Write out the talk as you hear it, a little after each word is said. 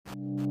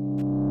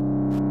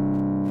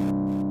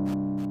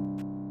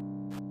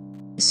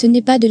Ce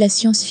n'est pas de la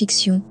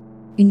science-fiction.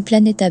 Une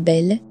planète a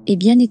bel et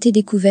bien été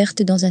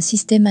découverte dans un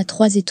système à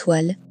 3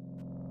 étoiles.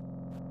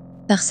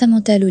 Par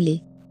Samantha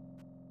Lollet.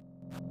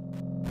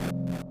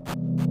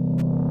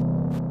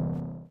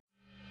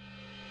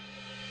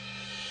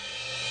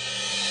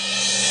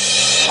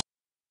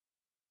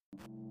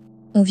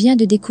 On vient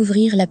de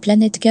découvrir la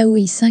planète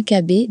KOI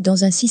 5AB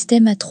dans un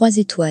système à 3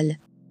 étoiles.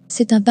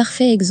 C'est un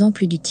parfait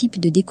exemple du type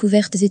de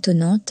découvertes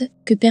étonnantes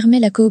que permet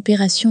la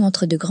coopération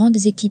entre de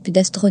grandes équipes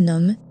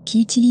d'astronomes qui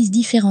utilisent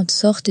différentes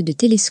sortes de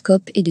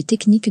télescopes et de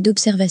techniques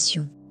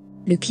d'observation.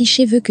 Le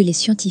cliché veut que les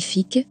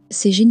scientifiques,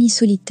 ces génies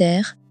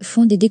solitaires,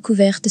 font des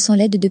découvertes sans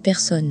l'aide de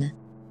personne.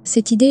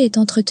 Cette idée est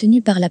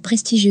entretenue par la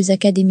prestigieuse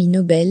Académie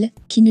Nobel,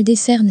 qui ne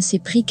décerne ses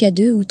prix qu'à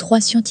 2 ou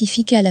 3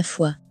 scientifiques à la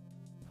fois.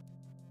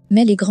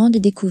 Mais les grandes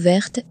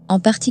découvertes, en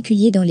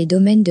particulier dans les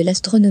domaines de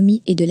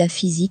l'astronomie et de la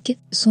physique,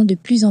 sont de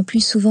plus en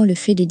plus souvent le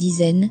fait de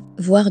dizaines,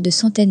 voire de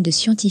centaines de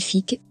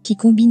scientifiques, qui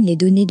combinent les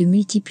données de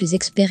multiples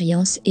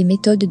expériences et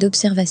méthodes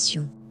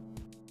d'observation.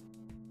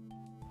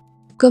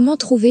 Comment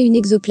trouver une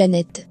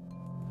exoplanète ?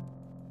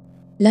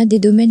 L'un des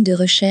domaines de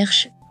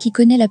recherche, qui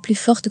connaît la plus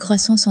forte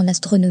croissance en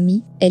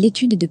astronomie, est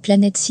l'étude de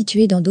planètes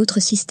situées dans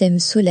d'autres systèmes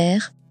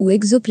solaires, ou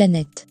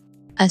exoplanètes.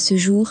 À ce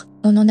jour,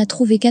 on en a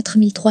trouvé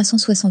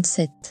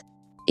 4367.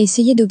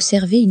 Essayer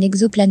d'observer une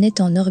exoplanète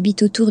en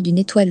orbite autour d'une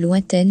étoile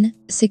lointaine,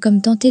 c'est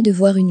comme tenter de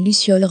voir une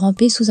luciole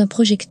ramper sous un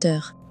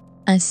projecteur.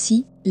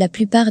 Ainsi, la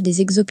plupart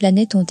des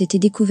exoplanètes ont été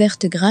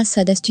découvertes grâce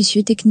à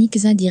d'astucieuses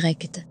techniques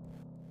indirectes.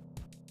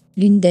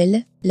 L'une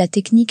d'elles, la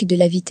technique de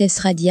la vitesse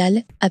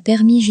radiale, a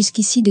permis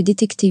jusqu'ici de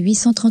détecter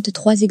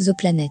 833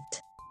 exoplanètes.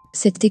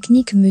 Cette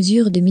technique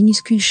mesure de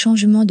minuscules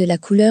changements de la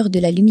couleur de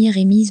la lumière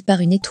émise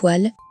par une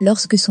étoile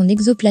lorsque son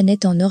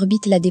exoplanète en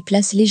orbite la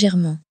déplace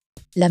légèrement.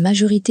 La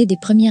majorité des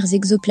premières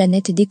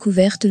exoplanètes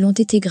découvertes l'ont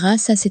été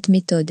grâce à cette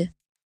méthode.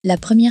 La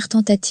première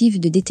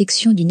tentative de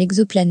détection d'une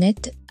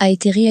exoplanète a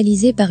été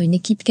réalisée par une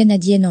équipe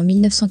canadienne en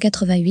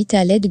 1988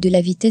 à l'aide de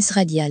la vitesse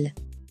radiale.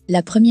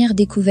 La première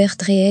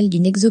découverte réelle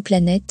d'une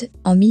exoplanète,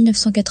 en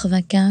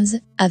 1995,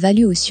 a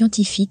valu aux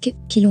scientifiques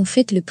qui l'ont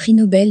fait le prix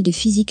Nobel de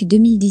physique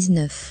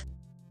 2019.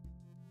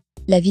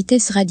 La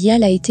vitesse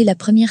radiale a été la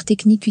première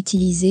technique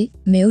utilisée,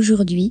 mais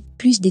aujourd'hui,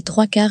 plus des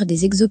 3/4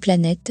 des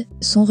exoplanètes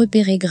sont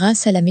repérées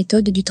grâce à la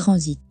méthode du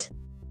transit.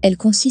 Elle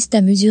consiste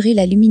à mesurer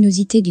la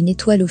luminosité d'une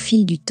étoile au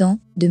fil du temps,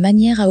 de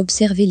manière à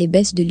observer les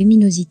baisses de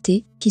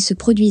luminosité qui se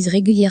produisent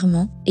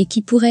régulièrement et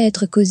qui pourraient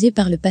être causées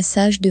par le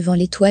passage devant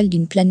l'étoile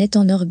d'une planète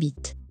en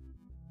orbite.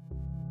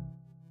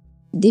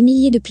 Des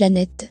milliers de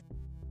planètes.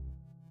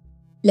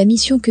 La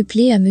mission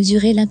Kepler a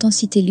mesuré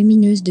l'intensité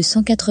lumineuse de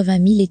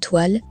 180 000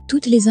 étoiles,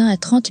 toutes les 1 à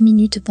 30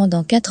 minutes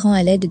pendant 4 ans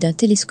à l'aide d'un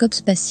télescope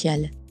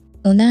spatial.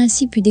 On a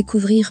ainsi pu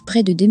découvrir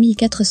près de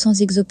 2400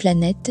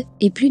 exoplanètes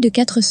et plus de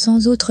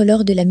 400 autres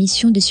lors de la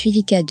mission de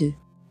suivi K2.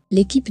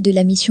 L'équipe de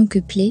la mission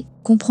Kepler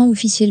comprend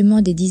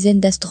officiellement des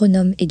dizaines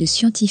d'astronomes et de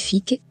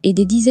scientifiques, et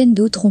des dizaines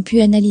d'autres ont pu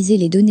analyser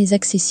les données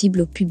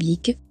accessibles au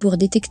public pour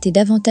détecter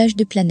davantage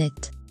de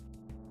planètes.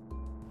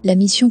 La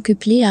mission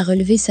Kepler a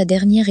relevé sa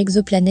dernière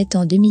exoplanète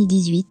en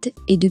 2018,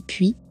 et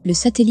depuis, le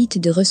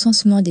satellite de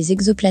recensement des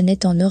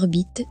exoplanètes en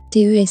orbite,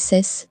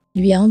 TESS,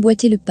 lui a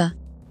emboîté le pas.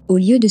 Au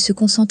lieu de se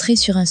concentrer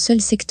sur un seul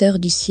secteur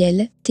du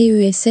ciel,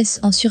 TESS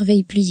en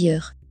surveille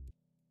plusieurs.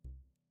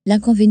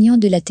 L'inconvénient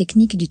de la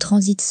technique du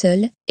transit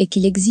seul est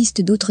qu'il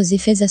existe d'autres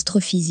effets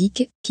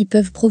astrophysiques qui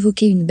peuvent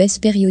provoquer une baisse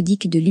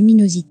périodique de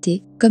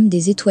luminosité, comme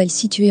des étoiles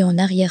situées en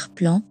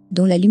arrière-plan,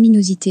 dont la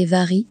luminosité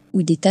varie,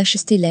 ou des taches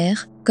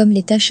stellaires, comme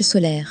les taches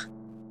solaires.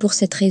 Pour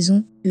cette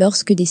raison,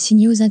 lorsque des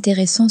signaux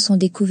intéressants sont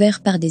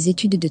découverts par des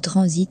études de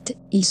transit,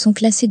 ils sont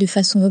classés de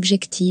façon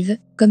objective,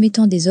 comme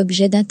étant des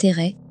objets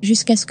d'intérêt,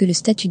 jusqu'à ce que le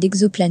statut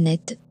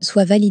d'exoplanète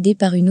soit validé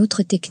par une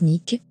autre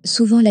technique,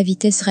 souvent la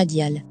vitesse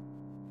radiale.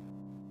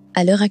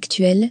 À l'heure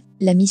actuelle,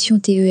 la mission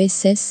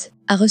TESS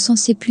a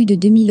recensé plus de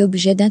 2000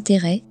 objets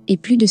d'intérêt et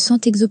plus de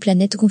 100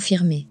 exoplanètes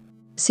confirmées.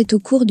 C'est au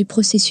cours du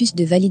processus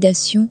de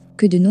validation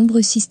que de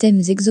nombreux systèmes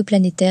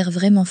exoplanétaires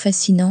vraiment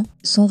fascinants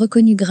sont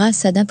reconnus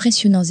grâce à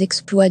d'impressionnants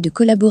exploits de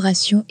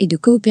collaboration et de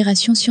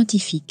coopération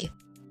scientifique.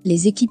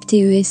 Les équipes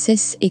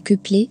TESS et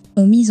Kepler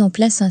ont mis en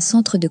place un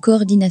centre de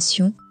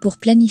coordination pour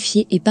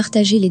planifier et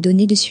partager les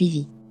données de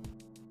suivi.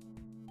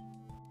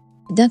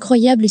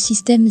 D'incroyables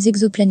systèmes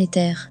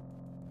exoplanétaires.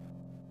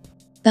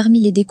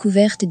 Parmi les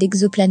découvertes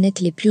d'exoplanètes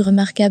les plus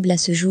remarquables à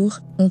ce jour,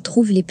 on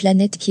trouve les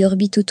planètes qui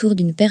orbitent autour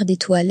d'une paire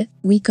d'étoiles,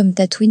 oui comme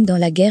Tatooine dans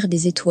la guerre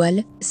des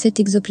étoiles, 7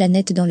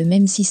 exoplanètes dans le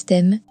même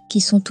système,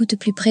 qui sont toutes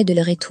plus près de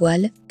leur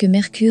étoile que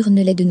Mercure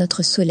ne l'est de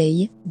notre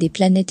Soleil, des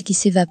planètes qui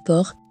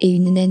s'évaporent, et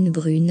une naine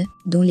brune,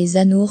 dont les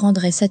anneaux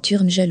rendraient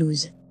Saturne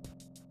jalouse.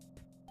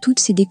 Toutes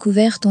ces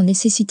découvertes ont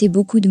nécessité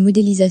beaucoup de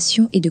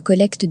modélisation et de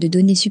collecte de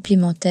données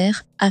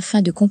supplémentaires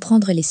afin de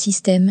comprendre les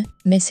systèmes,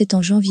 mais c'est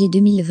en janvier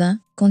 2020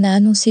 qu'on a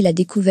annoncé la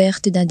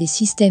découverte d'un des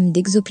systèmes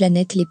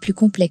d'exoplanètes les plus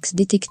complexes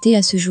détectés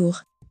à ce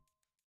jour.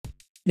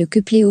 Le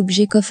Kepler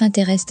Object of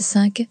Interest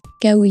 5,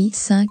 KOI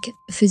 5,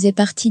 faisait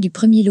partie du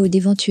premier lot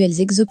d'éventuelles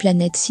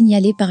exoplanètes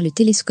signalées par le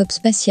télescope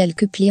spatial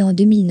Kepler en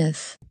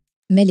 2009.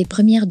 Mais les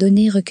premières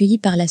données recueillies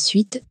par la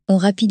suite ont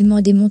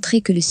rapidement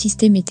démontré que le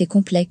système était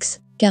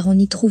complexe, car on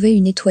y trouvait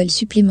une étoile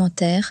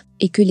supplémentaire,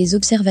 et que les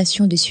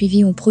observations de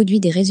suivi ont produit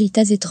des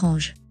résultats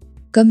étranges.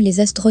 Comme les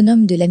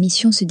astronomes de la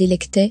mission se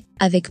délectaient,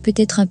 avec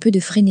peut-être un peu de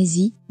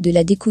frénésie, de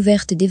la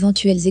découverte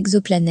d'éventuelles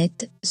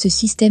exoplanètes, ce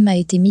système a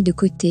été mis de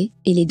côté,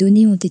 et les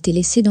données ont été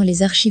laissées dans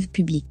les archives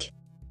publiques.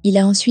 Il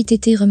a ensuite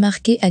été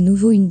remarqué à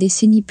nouveau une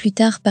décennie plus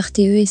tard par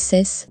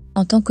TESS,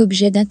 en tant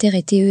qu'objet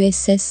d'intérêt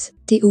TESS,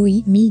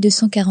 TOI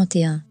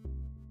 1241.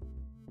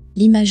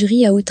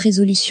 L'imagerie à haute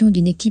résolution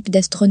d'une équipe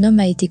d'astronomes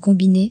a été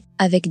combinée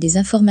avec des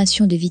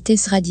informations de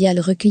vitesse radiale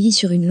recueillies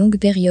sur une longue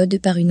période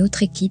par une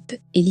autre équipe,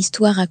 et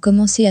l'histoire a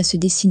commencé à se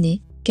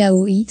dessiner.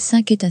 KOI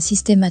 5 est un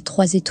système à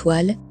 3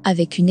 étoiles,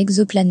 avec une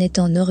exoplanète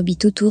en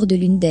orbite autour de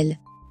l'une d'elles.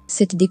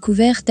 Cette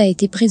découverte a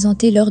été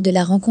présentée lors de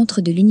la rencontre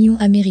de l'Union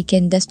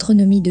américaine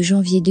d'astronomie de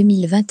janvier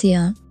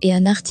 2021, et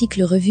un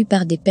article revu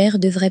par des pairs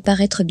devrait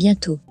paraître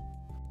bientôt.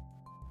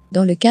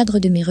 Dans le cadre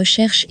de mes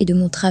recherches et de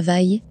mon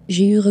travail,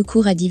 j'ai eu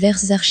recours à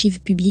diverses archives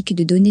publiques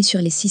de données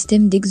sur les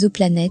systèmes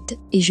d'exoplanètes,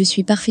 et je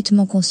suis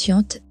parfaitement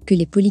consciente que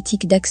les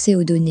politiques d'accès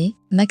aux données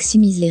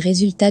maximisent les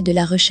résultats de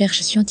la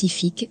recherche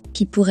scientifique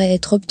qui pourraient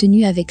être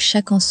obtenus avec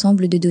chaque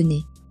ensemble de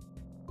données.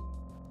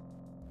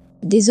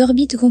 Des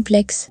orbites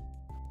complexes.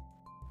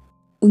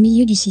 Au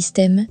milieu du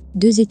système,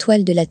 2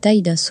 étoiles de la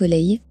taille d'un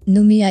soleil,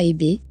 nommées A et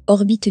B,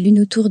 orbitent l'une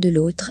autour de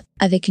l'autre,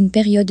 avec une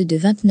période de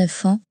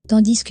 29 ans,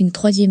 tandis qu'une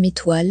 3e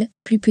étoile,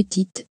 plus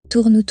petite,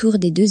 tourne autour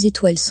des 2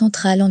 étoiles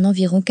centrales en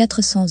environ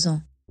 400 ans.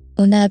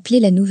 On a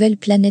appelé la nouvelle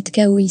planète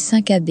KOI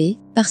 5AB,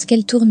 parce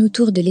qu'elle tourne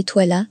autour de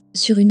l'étoile A,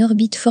 sur une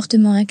orbite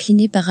fortement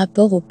inclinée par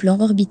rapport au plan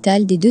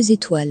orbital des 2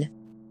 étoiles.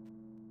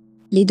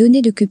 Les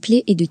données de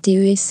Kepler et de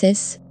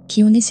TESS,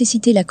 qui ont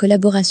nécessité la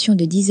collaboration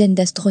de dizaines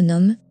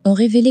d'astronomes, ont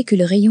révélé que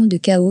le rayon de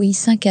KOI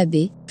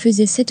 5AB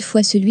faisait 7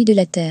 fois celui de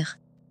la Terre.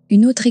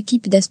 Une autre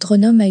équipe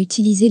d'astronomes a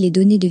utilisé les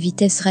données de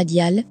vitesse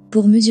radiale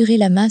pour mesurer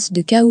la masse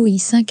de KOI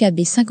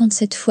 5AB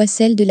 57 fois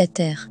celle de la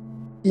Terre.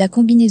 La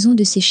combinaison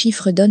de ces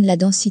chiffres donne la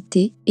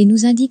densité et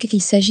nous indique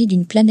qu'il s'agit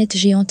d'une planète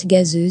géante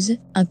gazeuse,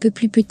 un peu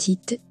plus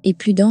petite et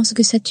plus dense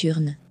que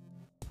Saturne.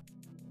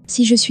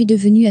 Si je suis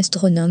devenue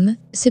astronome,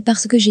 c'est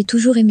parce que j'ai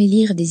toujours aimé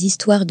lire des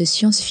histoires de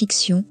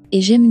science-fiction,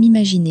 et j'aime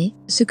m'imaginer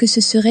ce que ce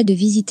serait de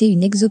visiter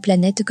une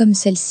exoplanète comme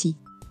celle-ci.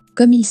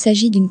 Comme il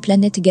s'agit d'une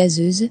planète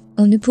gazeuse,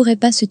 on ne pourrait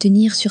pas se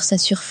tenir sur sa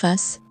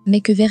surface, mais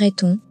que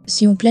verrait-on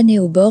si on planait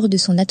au bord de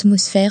son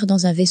atmosphère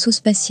dans un vaisseau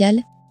spatial ?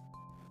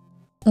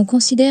 On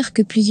considère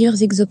que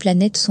plusieurs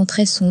exoplanètes sont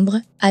très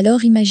sombres,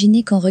 alors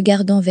imaginez qu'en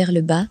regardant vers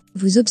le bas,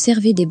 vous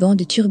observez des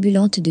bandes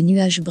turbulentes de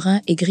nuages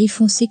bruns et gris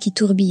foncés qui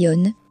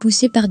tourbillonnent,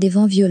 poussés par des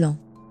vents violents.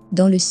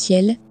 Dans le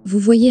ciel, vous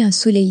voyez un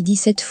soleil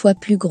 17 fois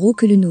plus gros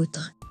que le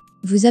nôtre.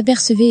 Vous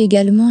apercevez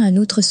également un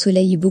autre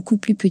soleil beaucoup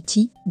plus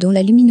petit, dont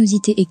la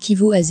luminosité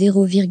équivaut à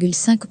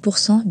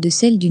 0,5% de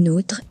celle du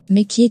nôtre,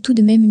 mais qui est tout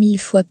de même 1000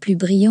 fois plus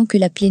brillant que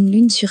la pleine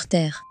lune sur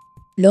Terre.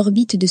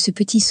 L'orbite de ce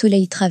petit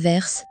soleil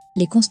traverse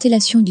les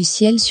constellations du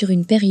ciel sur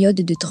une période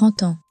de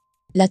 30 ans.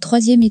 La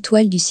 3e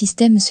étoile du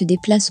système se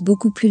déplace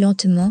beaucoup plus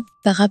lentement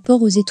par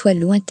rapport aux étoiles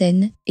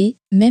lointaines et,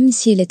 même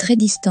si elle est très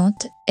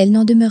distante, elle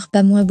n'en demeure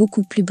pas moins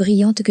beaucoup plus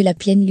brillante que la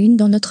pleine lune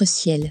dans notre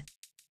ciel.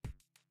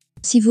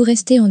 Si vous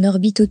restez en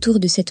orbite autour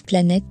de cette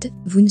planète,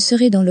 vous ne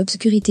serez dans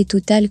l'obscurité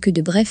totale que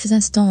de brefs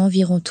instants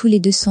environ tous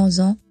les 200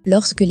 ans,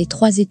 lorsque les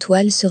 3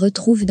 étoiles se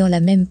retrouvent dans la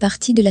même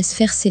partie de la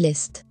sphère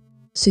céleste.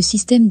 Ce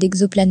système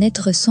d'exoplanètes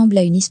ressemble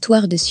à une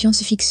histoire de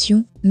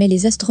science-fiction, mais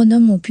les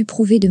astronomes ont pu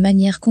prouver de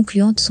manière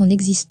concluante son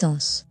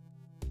existence.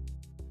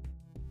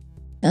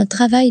 Un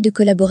travail de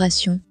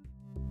collaboration.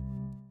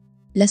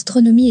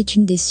 L'astronomie est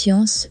une des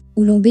sciences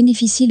où l'on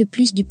bénéficie le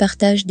plus du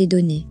partage des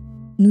données.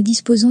 Nous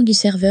disposons du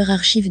serveur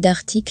archive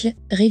d'articles,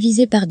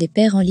 révisé par des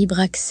pairs en libre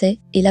accès,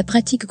 et la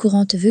pratique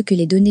courante veut que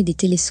les données des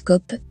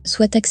télescopes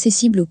soient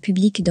accessibles au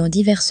public dans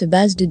diverses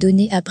bases de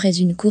données après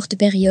une courte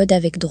période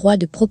avec droit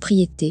de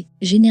propriété,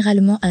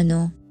 généralement 1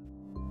 an.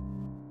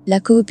 La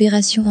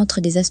coopération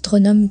entre des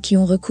astronomes qui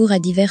ont recours à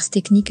diverses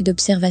techniques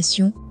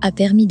d'observation a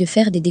permis de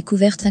faire des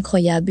découvertes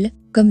incroyables,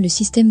 comme le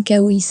système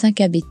KOI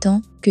 5AB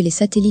tant que les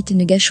satellites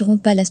ne gâcheront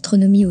pas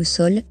l'astronomie au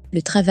sol,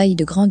 le travail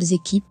de grandes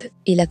équipes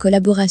et la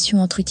collaboration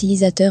entre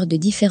utilisateurs de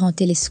différents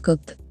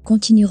télescopes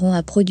continueront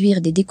à produire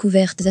des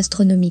découvertes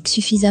astronomiques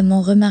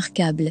suffisamment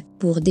remarquables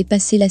pour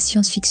dépasser la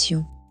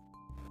science-fiction.